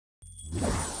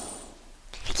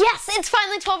Yes, it's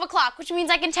finally 12 o'clock, which means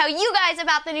I can tell you guys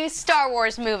about the new Star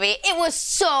Wars movie. It was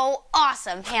so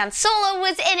awesome. Han Solo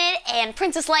was in it, and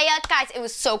Princess Leia. Guys, it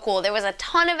was so cool. There was a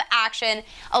ton of action,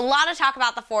 a lot of talk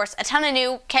about the Force, a ton of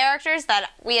new characters that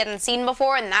we hadn't seen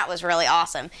before, and that was really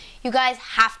awesome. You guys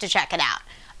have to check it out.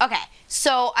 Okay,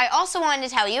 so I also wanted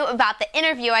to tell you about the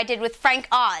interview I did with Frank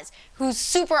Oz, who's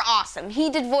super awesome. He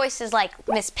did voices like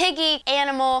Miss Piggy,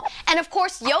 Animal, and of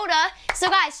course Yoda. So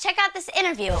guys, check out this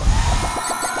interview.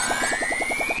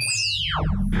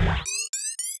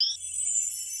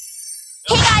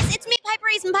 Hey guys, it's me, Piper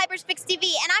Reese from Piper's Fix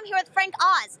TV, and I'm here with Frank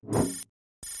Oz.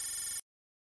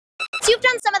 So you've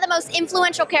done some of the most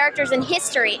influential characters in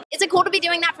history. Is it cool to be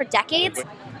doing that for decades?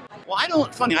 Well, I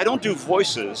don't do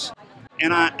voices,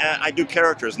 and I do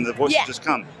characters, and the voices just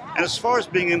come. And as far as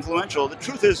being influential, the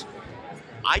truth is,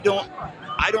 I don't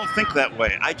think that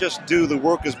way. I just do the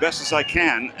work as best as I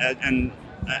can, and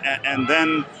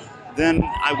then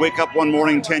I wake up one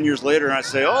morning 10 years later and I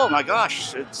say, oh my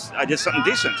gosh, I did something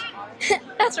decent.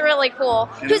 That's really cool.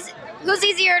 You know? Who's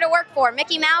easier to work for,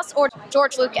 Mickey Mouse or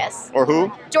George Lucas? Or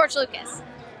who? George Lucas.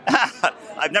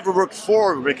 I've never worked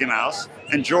for Mickey Mouse,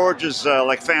 and George is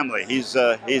like family. It's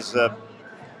a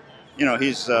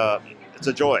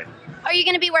joy. Are you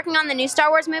going to be working on the new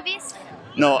Star Wars movies?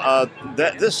 No,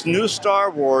 this new Star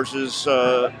Wars is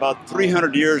about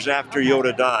 300 years after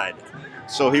Yoda died,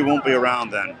 so he won't be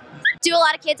around then. Do a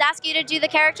lot of kids ask you to do the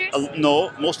characters?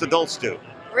 No, most adults do.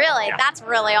 Really? Yeah. That's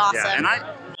really awesome.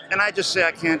 Yeah, and I just say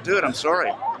I can't do it. I'm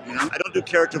sorry. You know, I don't do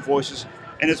character voices,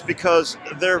 and it's because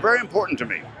they're very important to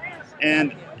me.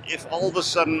 And if all of a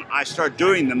sudden I start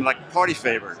doing them like party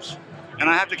favors, and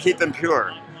I have to keep them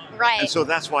pure, Right. and so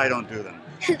that's why I don't do them.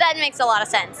 That makes a lot of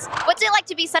sense. What's it like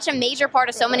to be such a major part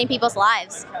of so many people's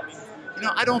lives? You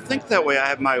know, I don't think that way. I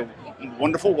have my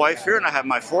wonderful wife here, and I have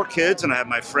my 4 kids, and I have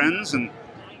my friends, and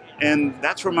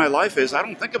that's where my life is. I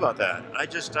don't think about that. I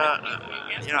just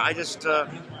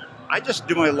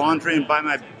do my laundry and buy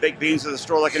my baked beans at the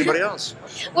store like anybody else.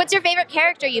 What's your favorite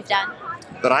character you've done?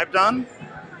 That I've done?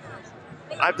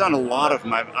 I've done a lot of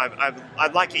them. I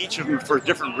like each of them for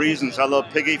different reasons. I love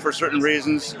Piggy for certain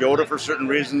reasons, Yoda for certain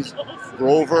reasons,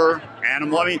 Grover,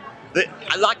 Animal. I mean,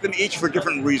 I like them each for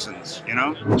different reasons, you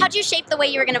know? How'd you shape the way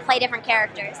you were going to play different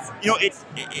characters? You know,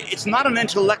 it's not an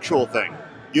intellectual thing.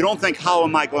 You don't think, how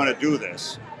am I going to do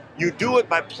this? You do it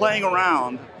by playing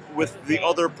around with the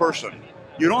other person.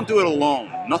 You don't do it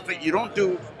alone.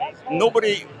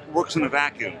 Nobody works in a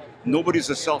vacuum. Nobody's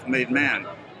a self-made man.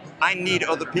 I need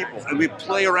other people, and we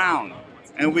play around,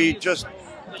 and we just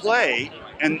play,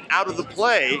 and out of the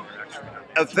play,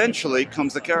 eventually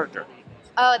comes the character.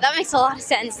 Oh, that makes a lot of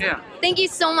sense. Yeah. Thank you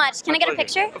so much. Can I get a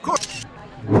picture? Of course.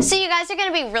 So you guys are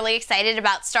going to be really excited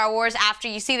about Star Wars after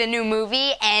you see the new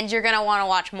movie, and you're going to want to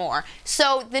watch more.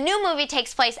 So the new movie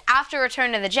takes place after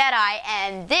Return of the Jedi,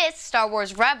 and this, Star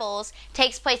Wars Rebels,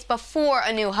 takes place before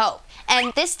A New Hope.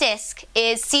 And this disc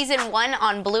is Season 1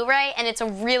 on Blu-ray, and it's a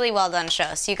really well done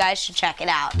show, so you guys should check it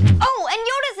out. Oh, and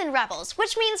Yoda's in Rebels,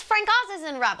 which means Frank Oz is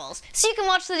in Rebels. So you can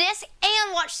watch the disc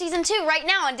and watch Season 2 right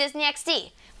now on Disney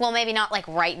XD. Well, maybe not like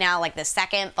right now, like the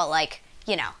second, but like,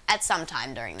 you know, at some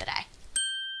time during the day.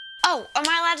 Oh, am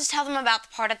I allowed to tell them about the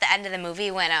part at the end of the movie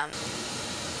when,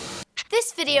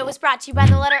 This video was brought to you by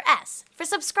the letter S for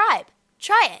subscribe.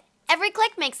 Try it. Every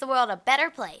click makes the world a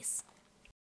better place.